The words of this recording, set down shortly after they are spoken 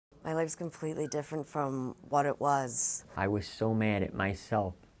My life's completely different from what it was. I was so mad at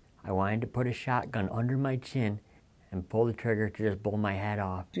myself. I wanted to put a shotgun under my chin and pull the trigger to just blow my head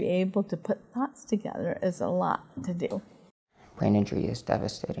off. To be able to put thoughts together is a lot to do. Brain injury is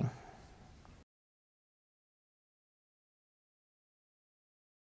devastating.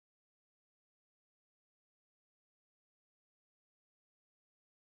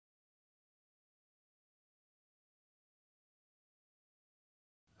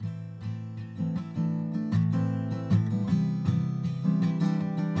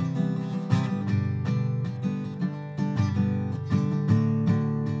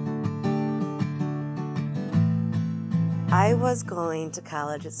 I was going to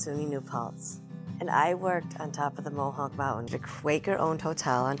college at SUNY New Paltz, and I worked on top of the Mohawk Mountain, a Quaker-owned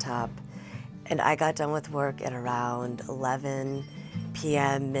hotel on top, and I got done with work at around 11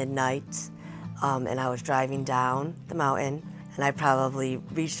 p.m., midnight, and I was driving down the mountain, and I probably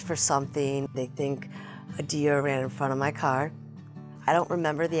reached for something. They think a deer ran in front of my car. I don't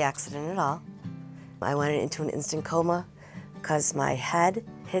remember the accident at all. I went into an instant coma because my head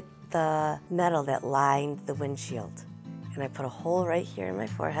hit the metal that lined the windshield. And I put a hole right here in my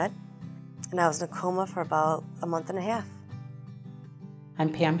forehead. And I was in a coma for about a month and a half.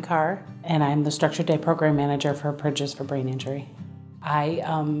 I'm Pam Carr, and I'm the Structured Day Program Manager for Bridges for Brain Injury. I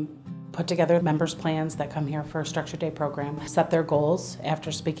put together members' plans that come here for a Structured Day program, set their goals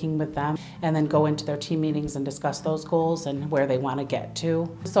after speaking with them, and then go into their team meetings and discuss those goals and where they want to get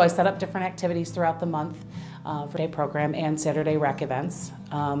to. So I set up different activities throughout the month for day program and Saturday rec events,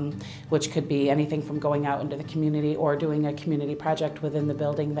 which could be anything from going out into the community or doing a community project within the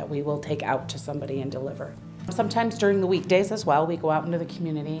building that we will take out to somebody and deliver. Sometimes during the weekdays as well, we go out into the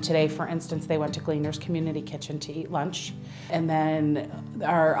community. Today, for instance, they went to Gleaner's Community Kitchen to eat lunch. And then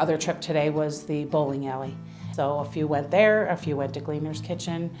our other trip today was the bowling alley. So a few went there, a few went to Gleaner's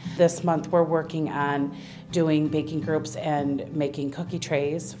Kitchen. This month we're working on doing baking groups and making cookie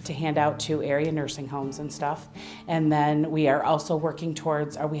trays to hand out to area nursing homes and stuff. And then we are also working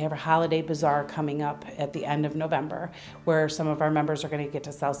towards, we have a holiday bazaar coming up at the end of November where some of our members are going to get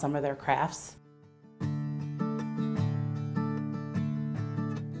to sell some of their crafts.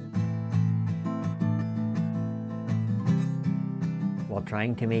 While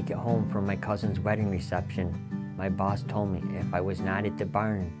trying to make it home from my cousin's wedding reception, my boss told me if I was not at the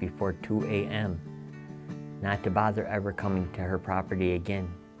barn before 2 a.m., not to bother ever coming to her property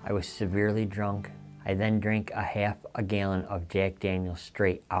again. I was severely drunk. I then drank a half a gallon of Jack Daniel's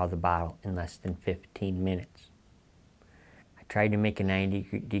straight out of the bottle in less than 15 minutes. I tried to make a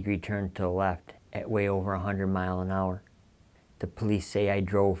 90-degree turn to the left at way over 100 miles an hour. The police say I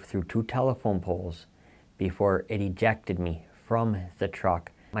drove through 2 telephone poles before it ejected me from the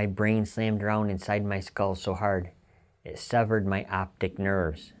truck. My brain slammed around inside my skull so hard, it severed my optic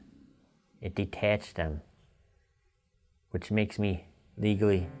nerves. It detached them, which makes me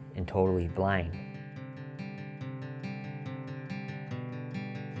legally and totally blind.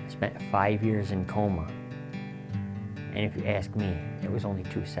 I spent 5 years in coma. And if you ask me, it was only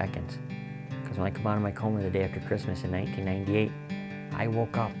 2 seconds. Because when I come out of my coma the day after Christmas in 1998, I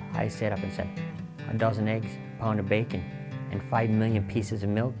woke up, I sat up and said, a dozen eggs, a pound of bacon, and 5 million pieces of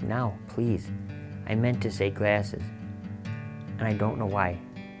milk? Now, please. I meant to say glasses. And I don't know why,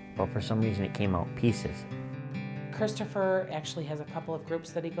 but for some reason it came out pieces. Christopher actually has a couple of groups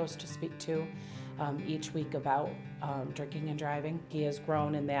that he goes to speak to each week about drinking and driving. He has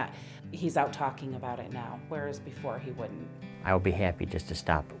grown in that he's out talking about it now, whereas before he wouldn't. I will be happy just to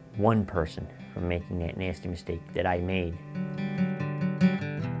stop one person from making that nasty mistake that I made.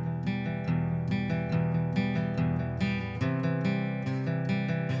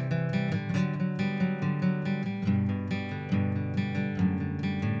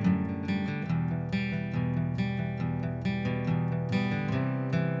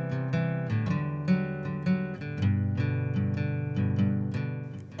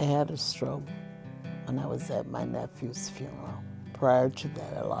 I had a stroke when I was at my nephew's funeral. Prior to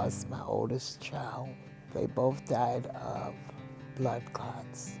that, I lost my oldest child. They both died of blood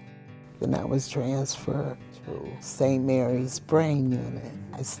clots. Then I was transferred to St. Mary's Brain Unit.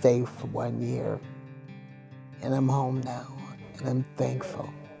 I stayed for 1 year, and I'm home now, and I'm thankful.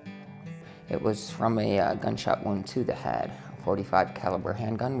 It was from a gunshot wound to the head. A .45 caliber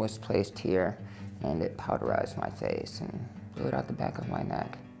handgun was placed here, and it powderized my face and blew it out the back of my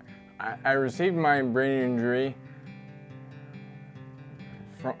neck. I received my brain injury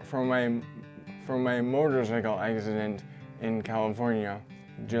from my motorcycle accident in California.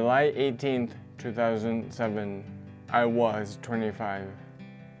 July 18th, 2007. I was 25.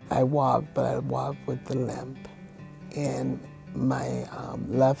 I walked, but I walked with a limp. And My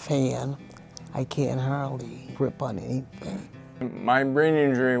left hand, I can't hardly grip on anything. My brain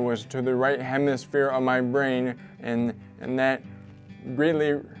injury was to the right hemisphere of my brain, and that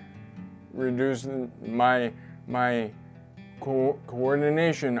greatly reduced my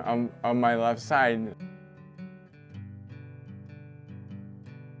coordination of my left side.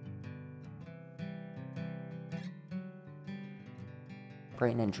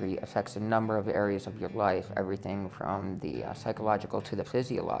 Brain injury affects a number of areas of your life, everything from the psychological to the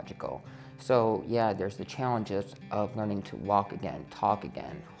physiological. So yeah, there's the challenges of learning to walk again, talk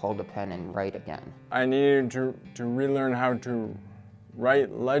again, hold a pen and write again. I needed to relearn how to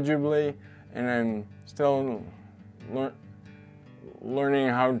write legibly, and I'm still learning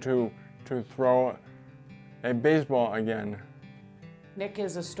how to throw a baseball again. Nick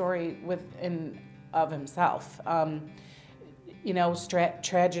is a story within of himself. You know,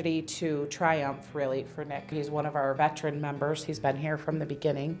 tragedy to triumph, really, for Nick. He's one of our veteran members. He's been here from the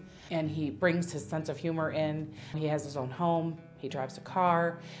beginning, and he brings his sense of humor in. He has his own home. He drives a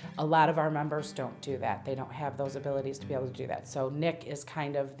car. A lot of our members don't do that. They don't have those abilities to be able to do that. So Nick is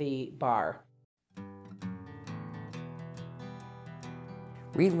kind of the bar.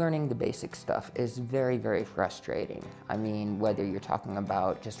 Relearning the basic stuff is very, very frustrating. I mean, whether you're talking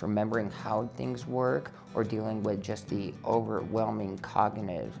about just remembering how things work or dealing with just the overwhelming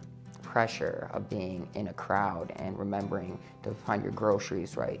cognitive pressure of being in a crowd and remembering to find your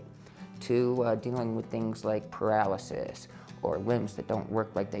groceries right, to dealing with things like paralysis or limbs that don't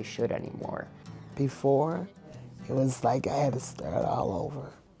work like they should anymore. Before, it was like I had to start all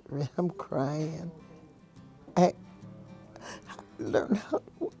over. I'm crying. I learn how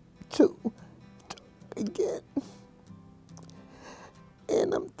to talk again,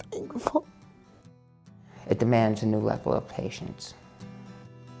 and I'm thankful. It demands a new level of patience.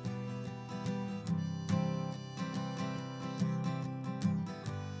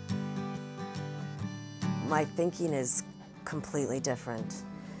 My thinking is completely different.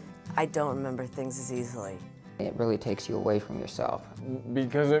 I don't remember things as easily. It really takes you away from yourself.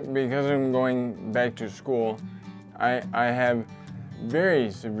 Because I'm going back to school, I have very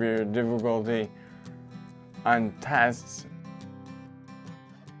severe difficulty on tests.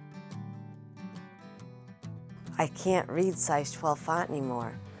 I can't read size 12 font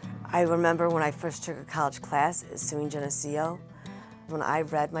anymore. I remember when I first took a college class at SUNY Geneseo, when I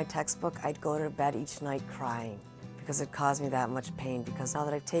read my textbook, I'd go to bed each night crying because it caused me that much pain. Because now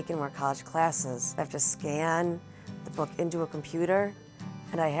that I've taken more college classes, I have to scan the book into a computer,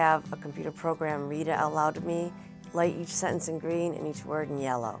 and I have a computer program read it out loud to me, light each sentence in green and each word in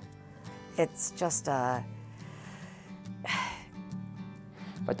yellow. It's just a...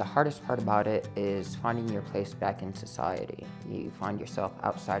 But the hardest part about it is finding your place back in society. You find yourself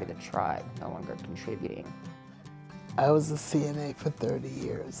outside of the tribe, no longer contributing. I was a CNA for 30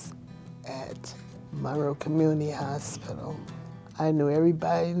 years at Monroe Community Hospital. I knew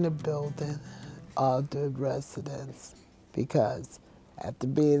everybody in the building, all the residents, because after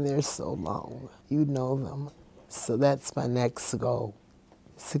being there so long, you know them. So that's my next goal,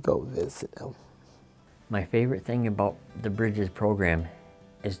 is to go visit them. My favorite thing about the Bridges program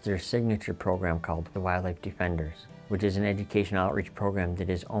is their signature program called the Wildlife Defenders, which is an education outreach program that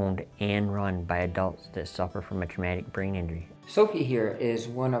is owned and run by adults that suffer from a traumatic brain injury. Sophie here is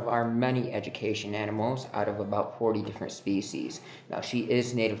one of our many education animals out of about 40 different species. Now, she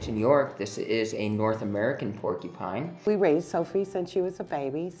is native to New York. This is a North American porcupine. We raised Sophie since she was a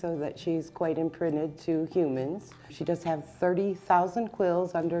baby so that she's quite imprinted to humans. She does have 30,000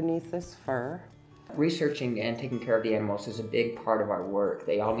 quills underneath this fur. Researching and taking care of the animals is a big part of our work.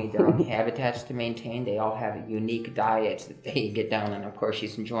 They all need their own habitats to maintain. They all have unique diets that they get down on. Of course,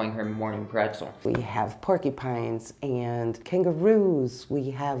 she's enjoying her morning pretzel. We have porcupines and kangaroos.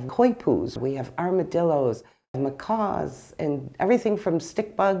 We have coypoos. We have armadillos, macaws, and everything from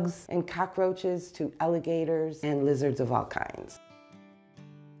stick bugs and cockroaches to alligators and lizards of all kinds.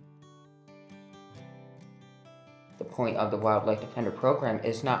 The point of the Wildlife Defender program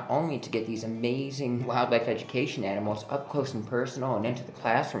is not only to get these amazing wildlife education animals up close and personal and into the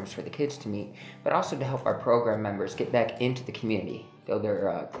classrooms for the kids to meet, but also to help our program members get back into the community, build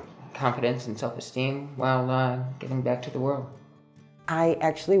their confidence and self-esteem while giving back to the world. I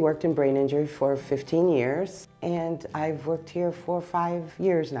actually worked in brain injury for 15 years, and I've worked here for 5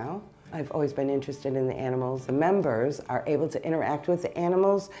 years now. I've always been interested in the animals. The members are able to interact with the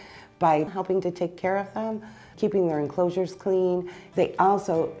animals by helping to take care of them, keeping their enclosures clean. They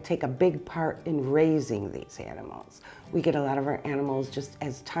also take a big part in raising these animals. We get a lot of our animals just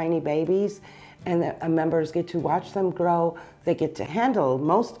as tiny babies, and the members get to watch them grow. They get to handle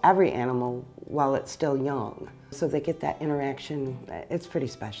most every animal while it's still young. So they get that interaction. It's pretty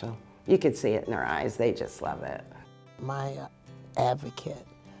special. You could see it in their eyes. They just love it. My advocate,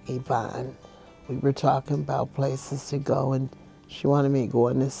 Yvonne, we were talking about places to go, and she wanted me to go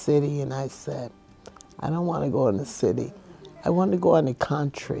in the city, and I said, I don't want to go in the city. I want to go in the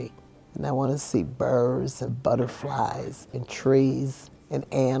country, and I want to see birds and butterflies and trees and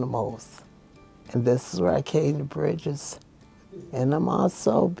animals. And this is where I came to Bridges. And I'm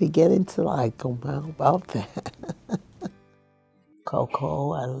also beginning to like them. How about that?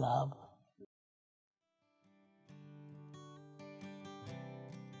 Coco, I love.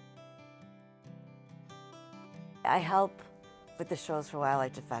 I help with the shows for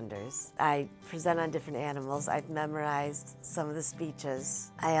Wildlife Defenders. I present on different animals. I've memorized some of the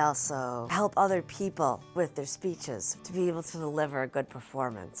speeches. I also help other people with their speeches to be able to deliver a good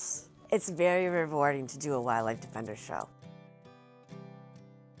performance. It's very rewarding to do a Wildlife Defender show.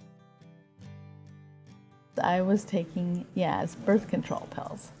 I was taking Yaz birth control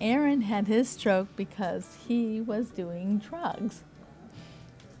pills. Aaron had his stroke because he was doing drugs.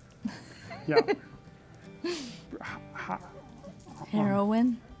 Yeah.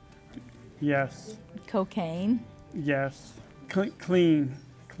 Heroin, Yes. cocaine. Yes. Clean.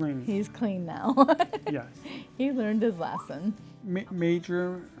 He's clean now. Yes. He learned his lesson.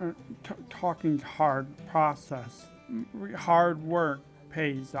 Major talking hard process. Hard work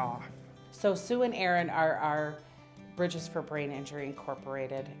pays off. So Sue and Aaron are our Bridges for Brain Injury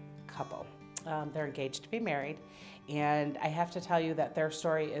Incorporated couple. They're engaged to be married, and I have to tell you that their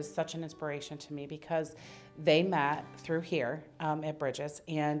story is such an inspiration to me because they met through here at Bridges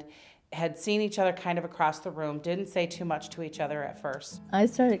and had seen each other kind of across the room, didn't say too much to each other at first. I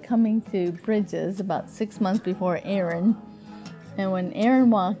started coming to Bridges about 6 months before Aaron, and when Aaron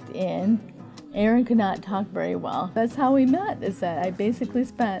walked in, Aaron could not talk very well. That's how we met, is that I basically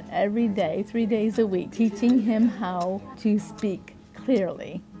spent every day, 3 days a week, teaching him how to speak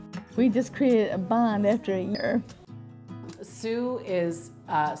clearly. We just created a bond after a year. Sue is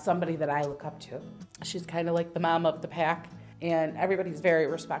somebody that I look up to. She's kind of like the mom of the pack, and everybody's very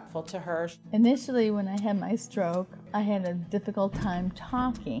respectful to her. Initially, when I had my stroke, I had a difficult time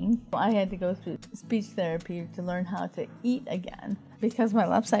talking. I had to go through speech therapy to learn how to eat again because my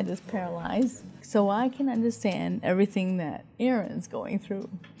left side is paralyzed. So I can understand everything that Aaron's going through,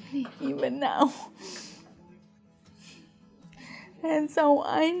 even now. And so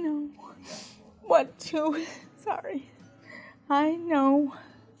I know I know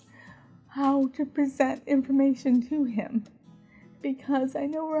how to present information to him because I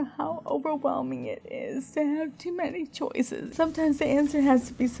know how overwhelming it is to have too many choices. Sometimes the answer has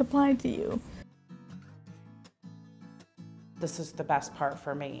to be supplied to you. This is the best part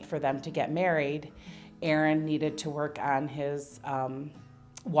for me. For them to get married, Aaron needed to work on his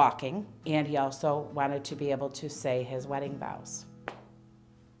walking, and he also wanted to be able to say his wedding vows.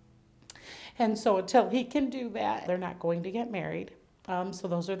 And so until he can do that, they're not going to get married. So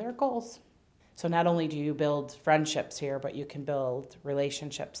those are their goals. So not only do you build friendships here, but you can build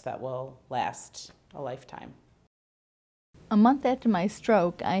relationships that will last a lifetime. A month after my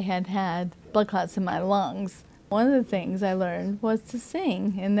stroke, I had blood clots in my lungs. One of the things I learned was to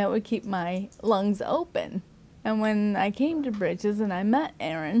sing, and that would keep my lungs open. And when I came to Bridges and I met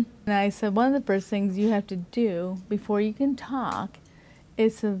Aaron, and I said, one of the first things you have to do before you can talk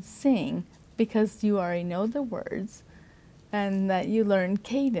is to sing, because you already know the words, and that you learn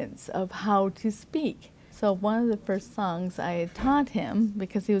cadence of how to speak. So one of the first songs I had taught him,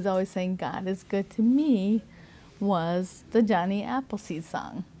 because he was always saying, God is good to me, was the Johnny Appleseed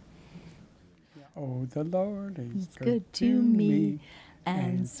song. Oh, the Lord is good to me,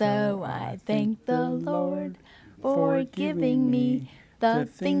 and so I thank the Lord for giving me the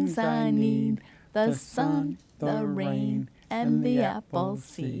things I need, the sun, the rain, and the apple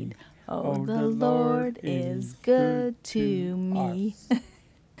seed. Oh, the Lord is good to me.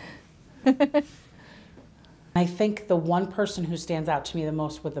 I think the one person who stands out to me the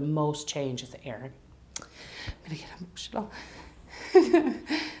most with the most change is Aaron. I'm gonna get emotional.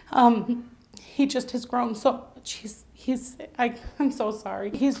 He just has grown so much. I'm so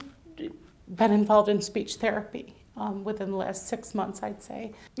sorry. He's been involved in speech therapy within the last 6 months, I'd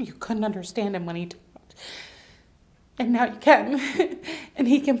say. You couldn't understand him when he talked. And now you can. And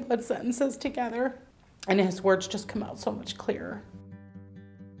he can put sentences together. And his words just come out so much clearer.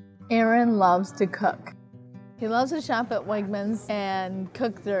 Aaron loves to cook. He loves to shop at Wegmans and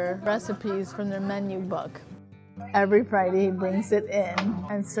cook their recipes from their menu book. Every Friday he brings it in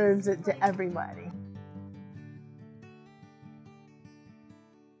and serves it to everybody.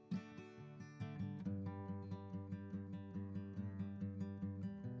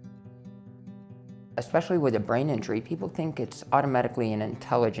 Especially with a brain injury, people think it's automatically an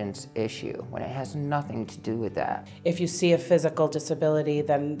intelligence issue when it has nothing to do with that. If you see a physical disability,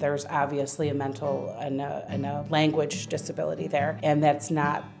 then there's obviously a mental and a language disability there, and that's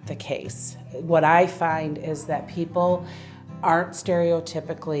not the case. What I find is that people aren't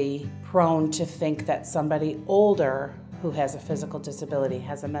stereotypically prone to think that somebody older who has a physical disability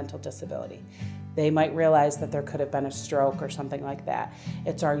has a mental disability. They might realize that there could have been a stroke or something like that.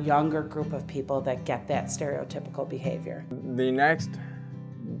 It's our younger group of people that get that stereotypical behavior. The next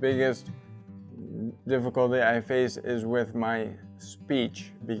biggest difficulty I face is with my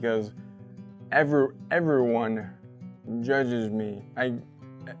speech, because everyone judges me. I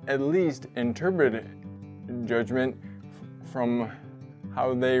at least interpret judgment from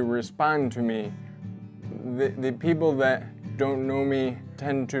how they respond to me. The people that don't know me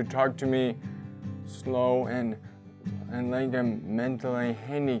tend to talk to me slow and like I'm mentally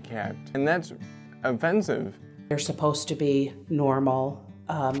handicapped, and that's offensive. They're supposed to be normal.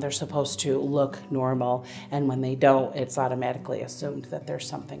 They're supposed to look normal, and when they don't, it's automatically assumed that there's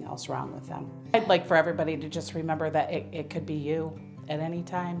something else wrong with them. I'd like for everybody to just remember that it could be you at any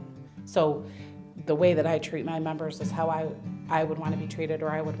time. So the way that I treat my members is how I would want to be treated, or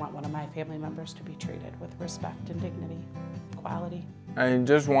I would want one of my family members to be treated, with respect and dignity, quality. I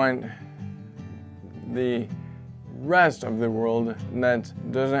just want the rest of the world that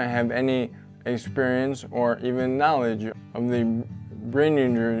doesn't have any experience or even knowledge of the brain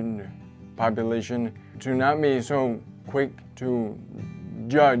injured population to not be so quick to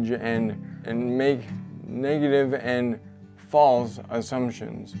judge and make negative and false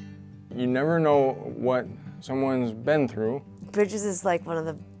assumptions. You never know what someone's been through. Bridges is like one of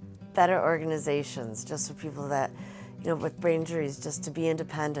the better organizations just for people that, with brain injuries, just to be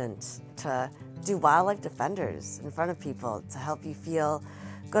independent, to do wildlife defenders in front of people, to help you feel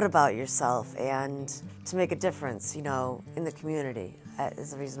good about yourself and to make a difference, in the community. That is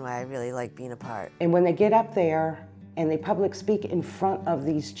the reason why I really like being a part. And when they get up there and they public speak in front of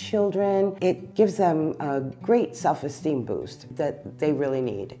these children, it gives them a great self-esteem boost that they really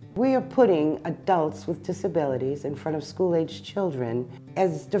need. We are putting adults with disabilities in front of school-aged children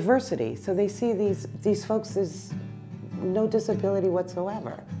as diversity, so they see these folks as no disability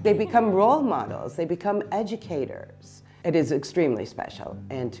whatsoever. They become role models, they become educators. It is extremely special,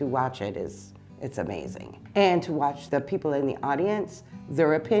 and to watch it's amazing. And to watch the people in the audience,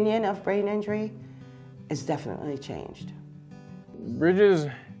 their opinion of brain injury is definitely changed. Bridges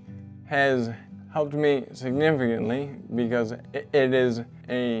has helped me significantly because it is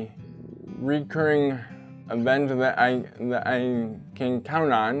a recurring event that I can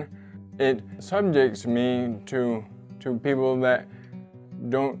count on. It subjects me to people that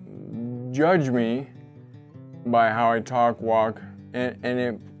don't judge me by how I talk, walk, and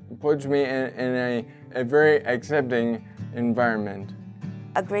it puts me in a very accepting environment.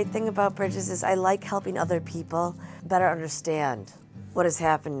 A great thing about Bridges is I like helping other people better understand what is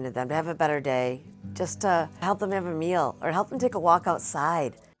happening to them, to have a better day, just to help them have a meal or help them take a walk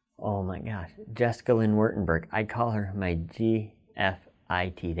outside. Oh my gosh, Jessica Lynn Wurtenberg. I call her my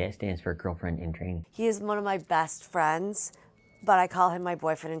GFIT. That stands for Girlfriend in Training. He is one of my best friends, but I call him my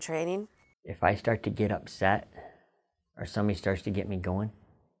boyfriend in training. If I start to get upset or somebody starts to get me going,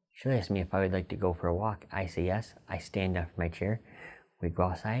 she'll ask me if I would like to go for a walk. I say yes. I stand up from my chair. We go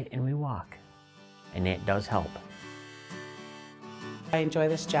outside and we walk. And it does help. I enjoy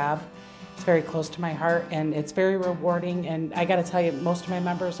this job. It's very close to my heart and it's very rewarding, and I gotta tell you, most of my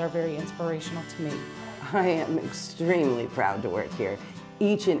members are very inspirational to me. I am extremely proud to work here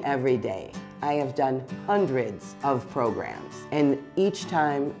each and every day. I have done hundreds of programs, and each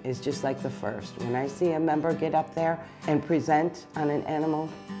time is just like the first. When I see a member get up there and present on an animal,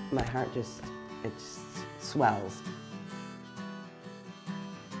 my heart it swells.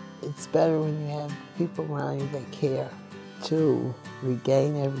 It's better when you have people around you that care to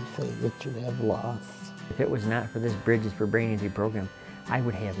regain everything that you have lost. If it was not for this Bridges for Brain Injury program, I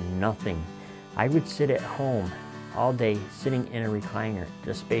would have nothing. I would sit at home all day sitting in a recliner,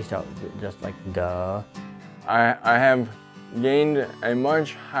 just spaced out, just like duh. I have gained a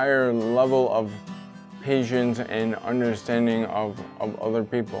much higher level of patience and understanding of other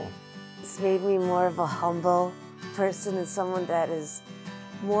people. It's made me more of a humble person and someone that is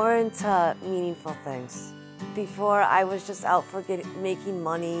more into meaningful things. Before, I was just out for making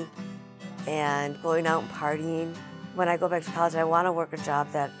money and going out and partying. When I go back to college, I want to work a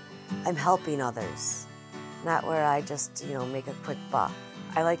job that I'm helping others, not where I just, make a quick buck.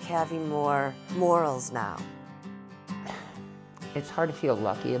 I like having more morals now. It's hard to feel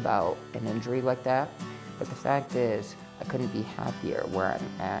lucky about an injury like that, but the fact is, I couldn't be happier where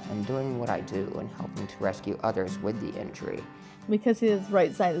I'm at and doing what I do and helping to rescue others with the injury. Because his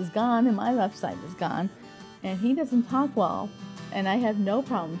right side is gone and my left side is gone, and he doesn't talk well, and I have no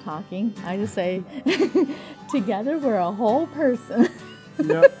problem talking. I just say, together we're a whole person.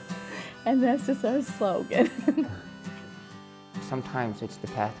 Yep. And that's just our slogan. Sometimes it's the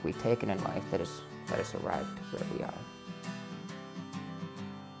path we've taken in life that has arrived to where we are.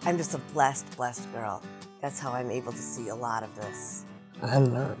 I'm just a blessed girl. That's how I'm able to see a lot of this. I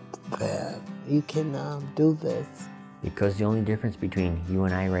learned that you can do this. Because the only difference between you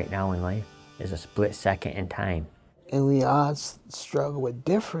and I right now in life is a split second in time. And we all struggle with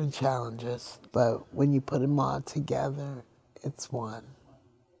different challenges, but when you put them all together, it's one.